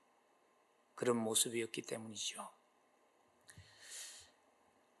모습이 그런 모습이었기 때문이죠.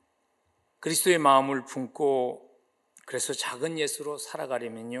 그리스도의 마음을 품고 그래서 작은 예수로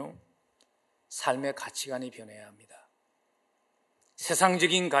살아가려면요, 삶의 가치관이 변해야 합니다.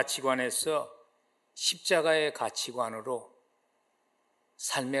 세상적인 가치관에서 십자가의 가치관으로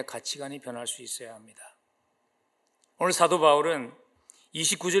삶의 가치관이 변할 수 있어야 합니다. 오늘 사도 바울은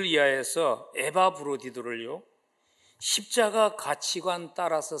 29절 이하에서 에바브로디도를요, 십자가 가치관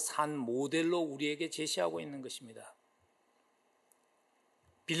따라서 산 모델로 우리에게 제시하고 있는 것입니다.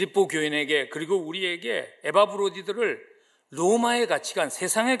 빌립보 교인에게 그리고 우리에게 에바브로디도를 로마의 가치관,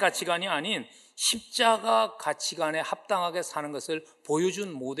 세상의 가치관이 아닌 십자가 가치관에 합당하게 사는 것을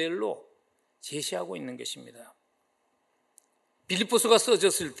보여준 모델로 제시하고 있는 것입니다. 빌립보서가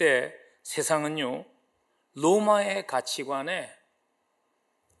써졌을 때 세상은요, 로마의 가치관에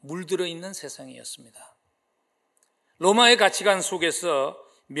물들어 있는 세상이었습니다. 로마의 가치관 속에서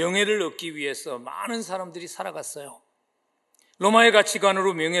명예를 얻기 위해서 많은 사람들이 살아갔어요. 로마의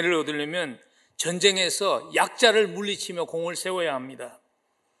가치관으로 명예를 얻으려면 전쟁에서 약자를 물리치며 공을 세워야 합니다.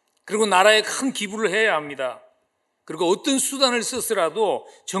 그리고 나라에 큰 기부를 해야 합니다. 그리고 어떤 수단을 써서라도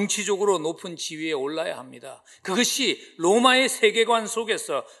정치적으로 높은 지위에 올라야 합니다. 그것이 로마의 세계관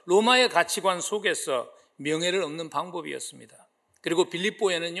속에서, 로마의 가치관 속에서 명예를 얻는 방법이었습니다. 그리고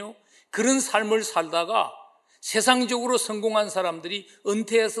빌립보에는요, 그런 삶을 살다가 세상적으로 성공한 사람들이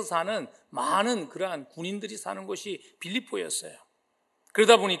은퇴해서 사는 많은 그러한 군인들이 사는 곳이 빌립보였어요.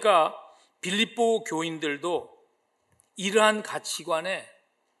 그러다 보니까 빌립보 교인들도 이러한 가치관에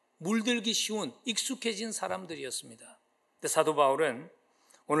물들기 쉬운 익숙해진 사람들이었습니다. 근데 사도 바울은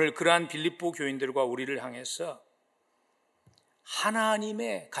오늘 그러한 빌립보 교인들과 우리를 향해서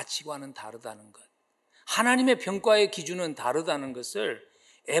하나님의 가치관은 다르다는 것, 하나님의 평가의 기준은 다르다는 것을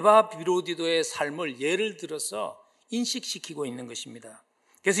에바브로디도의 삶을 예를 들어서 인식시키고 있는 것입니다.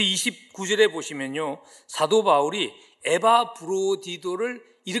 그래서 29절에 보시면요, 사도 바울이 에바브로디도를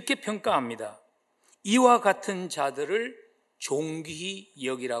이렇게 평가합니다. 이와 같은 자들을 존귀히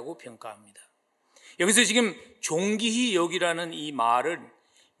여기라고 평가합니다. 여기서 지금 존귀히 여기라는 이 말은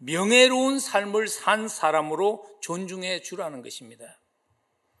명예로운 삶을 산 사람으로 존중해 주라는 것입니다.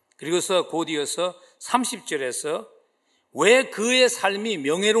 그리고서 곧 이어서 30절에서 왜 그의 삶이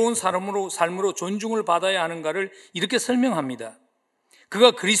명예로운 삶으로 존중을 받아야 하는가를 이렇게 설명합니다.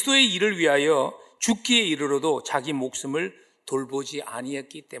 그가 그리스도의 일을 위하여 죽기에 이르러도 자기 목숨을 돌보지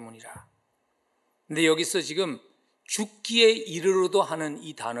아니했기 때문이라. 근데 여기서 지금 죽기에 이르러도 하는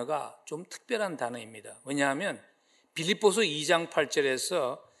이 단어가 좀 특별한 단어입니다. 왜냐하면 빌립보서 2장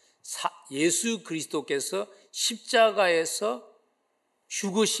 8절에서 예수 그리스도께서 십자가에서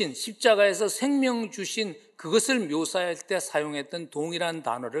죽으신, 십자가에서 생명 주신 그것을 묘사할 때 사용했던 동일한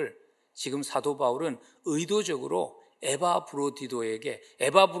단어를 지금 사도 바울은 의도적으로 에바브로디도의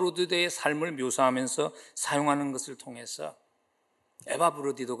삶을 묘사하면서 사용하는 것을 통해서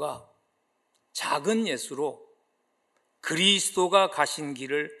에바브로디도가 작은 예수로 그리스도가 가신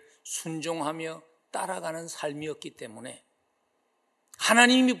길을 순종하며 따라가는 삶이었기 때문에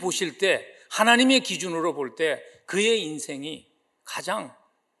하나님이 보실 때, 하나님의 기준으로 볼 때 그의 인생이 가장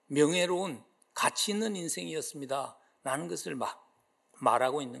명예로운 가치 있는 인생이었습니다 라는 것을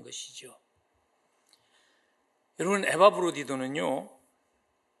말하고 있는 것이죠. 여러분, 에바브로디도는요,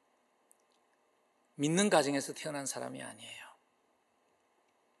 믿는 가정에서 태어난 사람이 아니에요.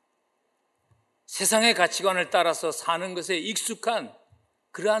 세상의 가치관을 따라서 사는 것에 익숙한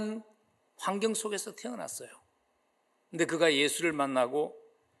그러한 환경 속에서 태어났어요. 근데 그가 예수를 만나고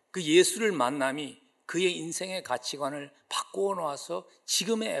그 예수를 만남이 그의 인생의 가치관을 바꾸어 놓아서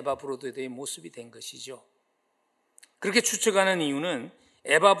지금의 에바브로디도의 모습이 된 것이죠. 그렇게 추측하는 이유는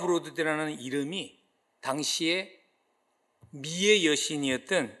에바브로디도라는 이름이 당시에 미의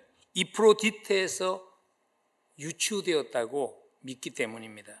여신이었던 이프로디테에서 유추되었다고 믿기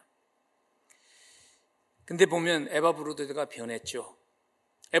때문입니다. 근데 보면 에바 브로디도가 변했죠.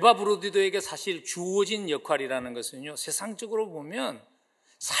 에바 브로디도에게 사실 주어진 역할이라는 것은요, 세상적으로 보면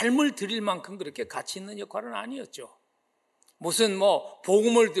삶을 드릴 만큼 그렇게 가치 있는 역할은 아니었죠. 무슨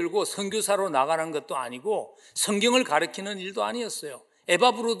복음을 들고 선교사로 나가는 것도 아니고 성경을 가르치는 일도 아니었어요.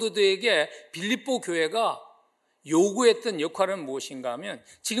 에바 브로디도에게 빌립보 교회가 요구했던 역할은 무엇인가 하면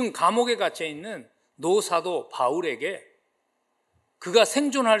지금 감옥에 갇혀 있는 노사도 바울에게 그가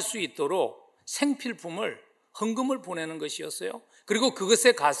생존할 수 있도록 생필품을, 헌금을 보내는 것이었어요. 그리고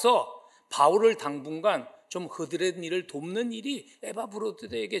그것에 가서 바울을 당분간 좀 허드렛 일을 돕는 일이 에바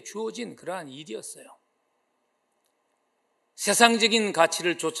브로디도에게 주어진 그러한 일이었어요. 세상적인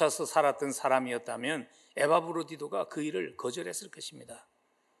가치를 쫓아서 살았던 사람이었다면 에바 브로디도가 그 일을 거절했을 것입니다.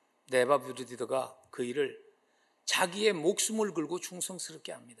 근데 에바 브로디도가 그 일을 자기의 목숨을 걸고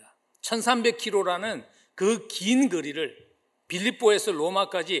충성스럽게 합니다. 1300km라는 그 긴 거리를 빌립보에서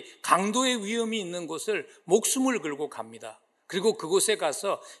로마까지 강도의 위험이 있는 곳을 목숨을 걸고 갑니다. 그리고 그곳에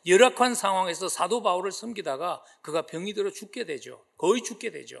가서 열악한 상황에서 사도 바울을 섬기다가 그가 병이 들어 죽게 되죠. 거의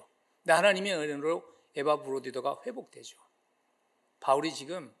죽게 되죠. 근데 하나님의 은혜로 에바 브로디도가 회복되죠. 바울이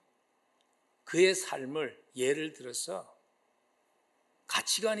지금 그의 삶을 예를 들어서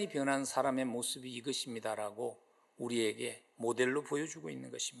가치관이 변한 사람의 모습이 이것입니다라고 우리에게 모델로 보여주고 있는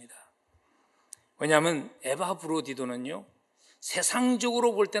것입니다. 왜냐하면 에바 브로디도는요,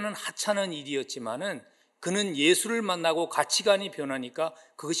 세상적으로 볼 때는 하찮은 일이었지만은 그는 예수를 만나고 가치관이 변하니까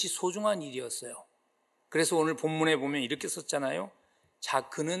그것이 소중한 일이었어요. 그래서 오늘 본문에 보면 이렇게 썼잖아요. 자,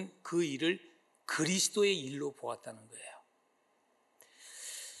 그는 그 일을 그리스도의 일로 보았다는 거예요.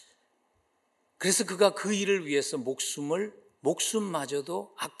 그래서 그가 그 일을 위해서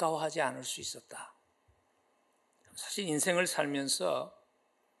목숨마저도 아까워하지 않을 수 있었다. 사실 인생을 살면서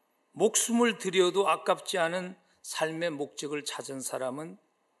목숨을 들여도 아깝지 않은 삶의 목적을 찾은 사람은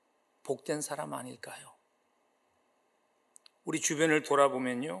복된 사람 아닐까요? 우리 주변을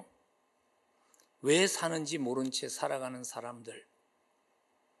돌아보면요, 왜 사는지 모른 채 살아가는 사람들,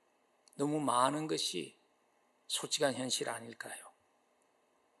 너무 많은 것이 솔직한 현실 아닐까요?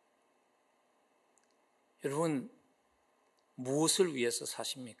 여러분, 무엇을 위해서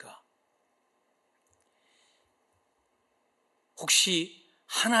사십니까? 혹시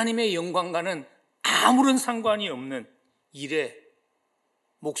하나님의 영광과는 아무런 상관이 없는 일에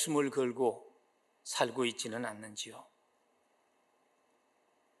목숨을 걸고 살고 있지는 않는지요?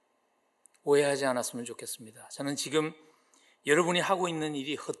 오해하지 않았으면 좋겠습니다. 저는 지금 여러분이 하고 있는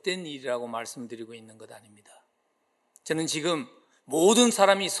일이 헛된 일이라고 말씀드리고 있는 것 아닙니다. 저는 지금 모든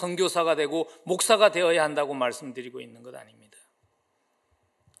사람이 선교사가 되고 목사가 되어야 한다고 말씀드리고 있는 것 아닙니다.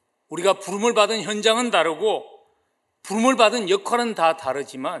 우리가 부름을 받은 현장은 다르고 부름을 받은 역할은 다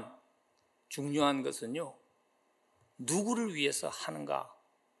다르지만 중요한 것은요, 누구를 위해서 하는가?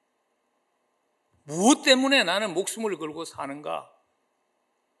 무엇 때문에 나는 목숨을 걸고 사는가?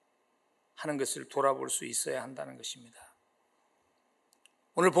 하는 것을 돌아볼 수 있어야 한다는 것입니다.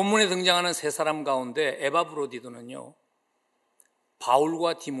 오늘 본문에 등장하는 세 사람 가운데 에바 브로디도는요,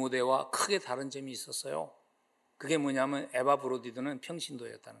 바울과 디모데와 크게 다른 점이 있었어요. 그게 뭐냐면 에바 브로디도는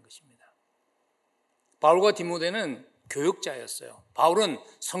평신도였다는 것입니다. 바울과 디모데는 교역자였어요. 바울은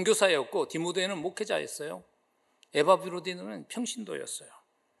선교사였고 디모데는 목회자였어요. 에바 브로디도는 평신도였어요.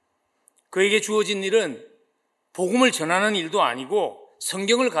 그에게 주어진 일은 복음을 전하는 일도 아니고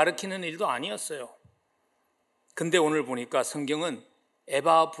성경을 가르치는 일도 아니었어요. 근데 오늘 보니까 성경은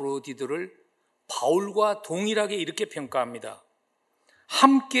에바 브로디도를 바울과 동일하게 이렇게 평가합니다.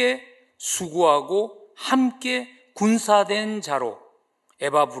 함께 수고하고 함께 군사된 자로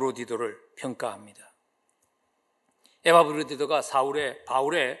에바 브로디도를 평가합니다. 에바 브로디도가 사도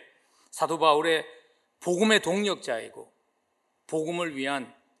바울의 복음의 동력자이고 복음을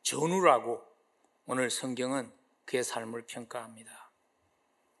위한 전우라고 오늘 성경은 그의 삶을 평가합니다.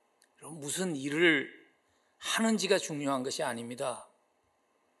 여러분, 무슨 일을 하는지가 중요한 것이 아닙니다.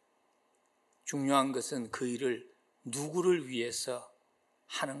 중요한 것은 그 일을 누구를 위해서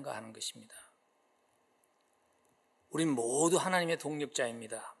하는가 하는 것입니다. 우린 모두 하나님의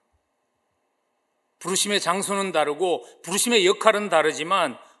동력자입니다. 부르심의 장소는 다르고 부르심의 역할은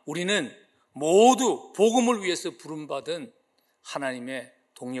다르지만 우리는 모두 복음을 위해서 부름받은 하나님의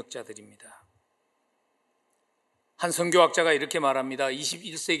동력자들입니다. 한 선교학자가 이렇게 말합니다.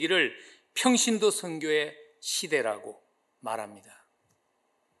 21세기를 평신도 선교의 시대라고 말합니다.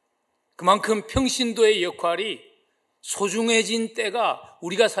 그만큼 평신도의 역할이 소중해진 때가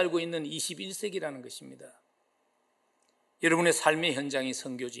우리가 살고 있는 21세기라는 것입니다. 여러분의 삶의 현장이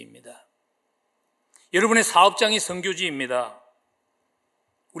선교지입니다. 여러분의 사업장이 선교지입니다.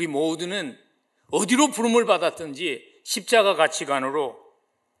 우리 모두는 어디로 부름을 받았든지 십자가 가치관으로,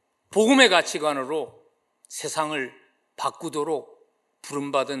 복음의 가치관으로 세상을 바꾸도록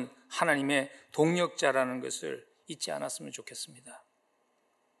부름받은 하나님의 동력자라는 것을 잊지 않았으면 좋겠습니다.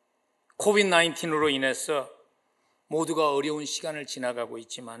 코비드-19으로 인해서 모두가 어려운 시간을 지나가고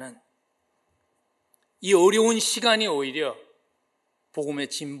있지만은 이 어려운 시간이 오히려 복음의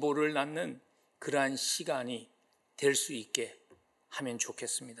진보를 낳는 그러한 시간이 될 수 있게 하면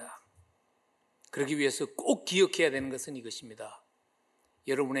좋겠습니다. 그러기 위해서 꼭 기억해야 되는 것은 이것입니다.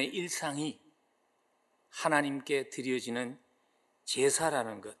 여러분의 일상이 하나님께 드려지는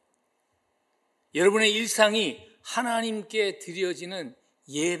제사라는 것, 여러분의 일상이 하나님께 드려지는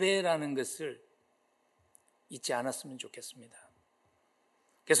예배라는 것을 잊지 않았으면 좋겠습니다.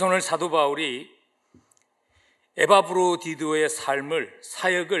 그래서 오늘 사도 바울이 에바브로디도의 삶을,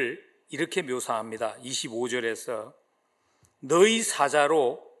 사역을 이렇게 묘사합니다. 25절에서 너희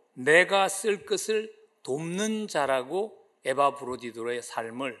사자로 내가 쓸 것을 돕는 자라고 에바브로디도의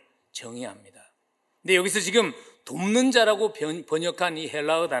삶을 정의합니다. 근데 여기서 지금 돕는 자라고 번역한 이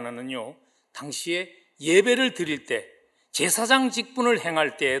헬라어 단어는요, 당시에 예배를 드릴 때, 제사장 직분을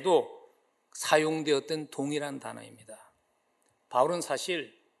행할 때에도 사용되었던 동일한 단어입니다. 바울은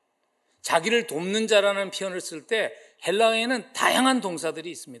사실 자기를 돕는 자라는 표현을 쓸 때 헬라어에는 다양한 동사들이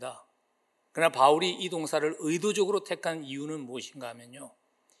있습니다. 그러나 바울이 이 동사를 의도적으로 택한 이유는 무엇인가 하면요,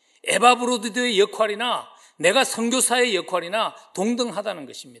 에바브로디도의 역할이나 내가 선교사의 역할이나 동등하다는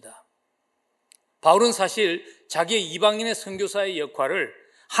것입니다. 바울은 사실 자기의 이방인의 선교사의 역할을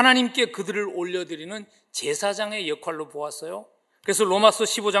하나님께 그들을 올려드리는 제사장의 역할로 보았어요. 그래서 로마서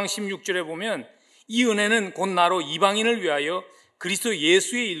 15장 16절에 보면 이 은혜는 곧 나로 이방인을 위하여 그리스도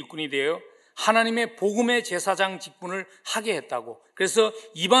예수의 일꾼이 되어 하나님의 복음의 제사장 직분을 하게 했다고. 그래서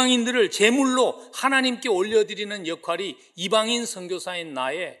이방인들을 제물로 하나님께 올려드리는 역할이 이방인 선교사인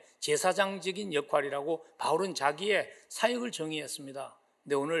나의 제사장적인 역할이라고 바울은 자기의 사역을 정의했습니다.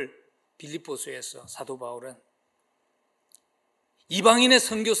 근데 오늘 빌립보서에서 사도 바울은 이방인의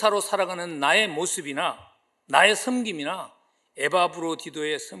선교사로 살아가는 나의 모습이나 나의 섬김이나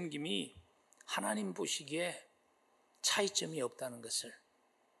에바브로디도의 섬김이 하나님 보시기에 차이점이 없다는 것을,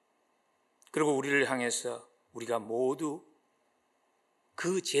 그리고 우리를 향해서 우리가 모두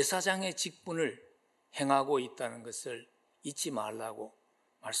그 제사장의 직분을 행하고 있다는 것을 잊지 말라고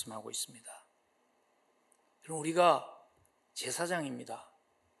말씀하고 있습니다. 여러분, 우리가 제사장입니다.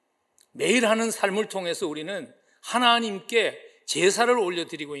 매일 하는 삶을 통해서 우리는 하나님께 제사를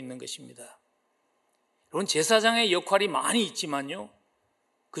올려드리고 있는 것입니다. 여러분, 제사장의 역할이 많이 있지만요,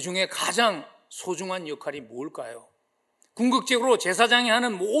 그 중에 가장 소중한 역할이 뭘까요? 궁극적으로 제사장이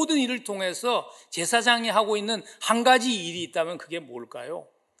하는 모든 일을 통해서 제사장이 하고 있는 한 가지 일이 있다면 그게 뭘까요?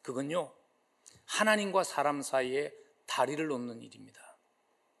 그건요, 하나님과 사람 사이에 다리를 놓는 일입니다.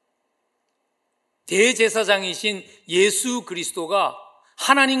 대제사장이신 예수 그리스도가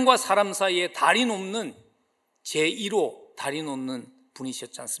하나님과 사람 사이에 다리 놓는 제1호 다리 놓는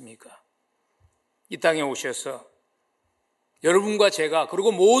분이셨지 않습니까? 이 땅에 오셔서 여러분과 제가,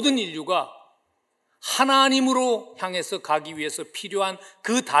 그리고 모든 인류가 하나님으로 향해서 가기 위해서 필요한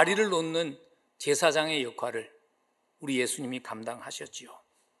그 다리를 놓는 제사장의 역할을 우리 예수님이 감당하셨지요.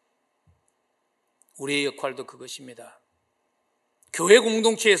 우리의 역할도 그것입니다. 교회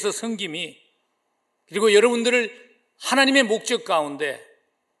공동체에서 섬김이, 그리고 여러분들을 하나님의 목적 가운데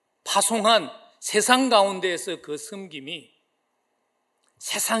파송한 세상 가운데에서 그 섬김이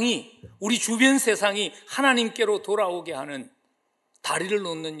세상이, 우리 주변 세상이 하나님께로 돌아오게 하는 다리를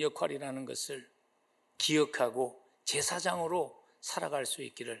놓는 역할이라는 것을 기억하고 제사장으로 살아갈 수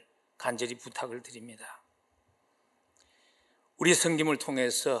있기를 간절히 부탁을 드립니다. 우리의 섬김을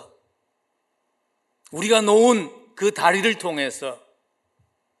통해서, 우리가 놓은 그 다리를 통해서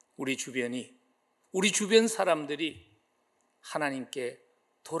우리 주변이, 우리 주변 사람들이 하나님께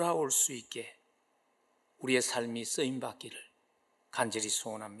돌아올 수 있게 우리의 삶이 쓰임받기를 간절히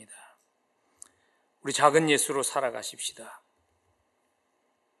소원합니다. 우리 작은 예수로 살아가십시다.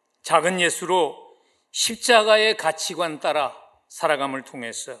 작은 예수로 십자가의 가치관 따라 살아감을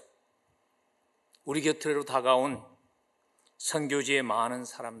통해서 우리 곁으로 다가온 선교지의 많은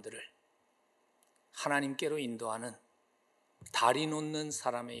사람들을 하나님께로 인도하는 다리 놓는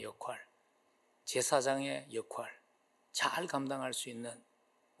사람의 역할, 제사장의 역할 잘 감당할 수 있는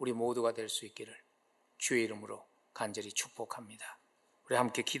우리 모두가 될 수 있기를 주의 이름으로 간절히 축복합니다. 우리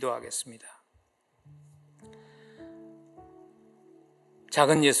함께 기도하겠습니다.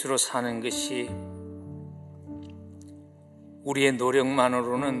 작은 예수로 사는 것이 우리의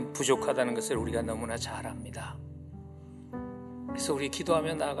노력만으로는 부족하다는 것을 우리가 너무나 잘 압니다. 그래서 우리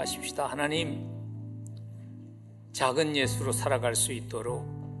기도하며 나아가십시다. 하나님, 작은 예수로 살아갈 수 있도록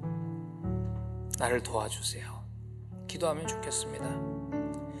나를 도와주세요. 기도하면 좋겠습니다.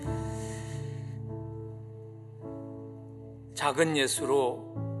 작은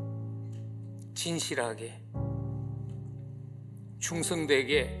예수로 진실하게,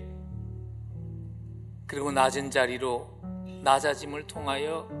 충성되게, 그리고 낮은 자리로 낮아짐을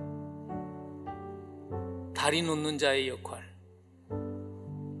통하여 다리 놓는 자의 역할,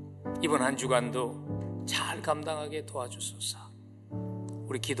 이번 한 주간도 잘 감당하게 도와주소서.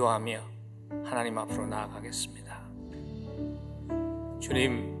 우리 기도하며 하나님 앞으로 나아가겠습니다.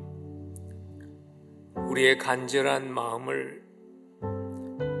 주님, 우리의 간절한 마음을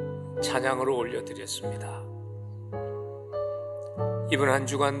찬양으로 올려드렸습니다. 이번 한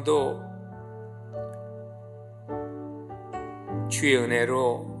주간도 주의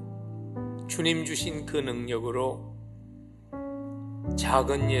은혜로 주님 주신 그 능력으로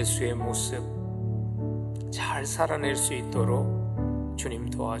작은 예수의 모습 잘 살아낼 수 있도록 주님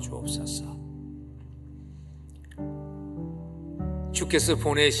도와주옵소서. 주께서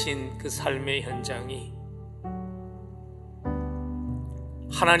보내신 그 삶의 현장이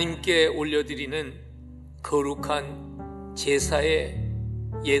하나님께 올려드리는 거룩한 제사의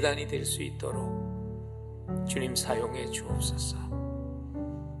예단이 될 수 있도록 주님 사용해 주옵소서.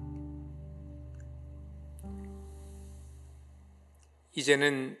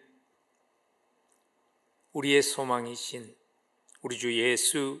 이제는 우리의 소망이신 우리 주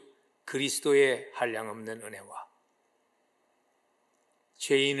예수 그리스도의 한량없는 은혜와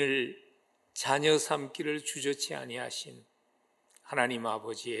죄인을 자녀 삼기를 주저치 아니하신 하나님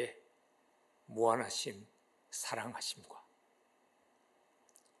아버지의 무한하신 사랑하심과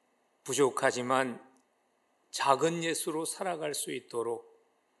부족하지만 작은 예수로 살아갈 수 있도록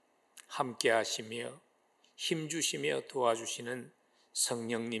함께 하시며 힘주시며 도와주시는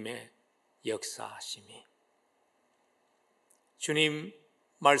성령님의 역사하심이 주님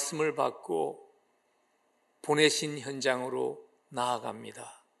말씀을 받고 보내신 현장으로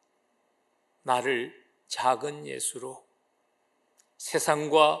나아갑니다. 나를 작은 예수로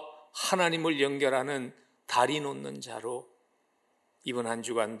세상과 하나님을 연결하는 다리 놓는 자로 이번 한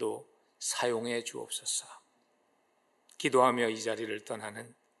주간도 사용해 주옵소서. 기도하며 이 자리를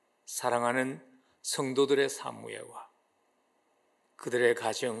떠나는 사랑하는 성도들의 사무예와 그들의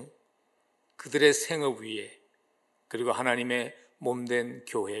가정, 그들의 생업 위에, 그리고 하나님의 몸된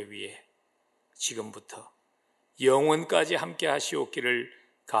교회 위에 지금부터 영원까지 함께 하시옵기를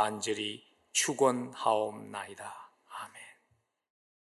간절히 축원하옵나이다.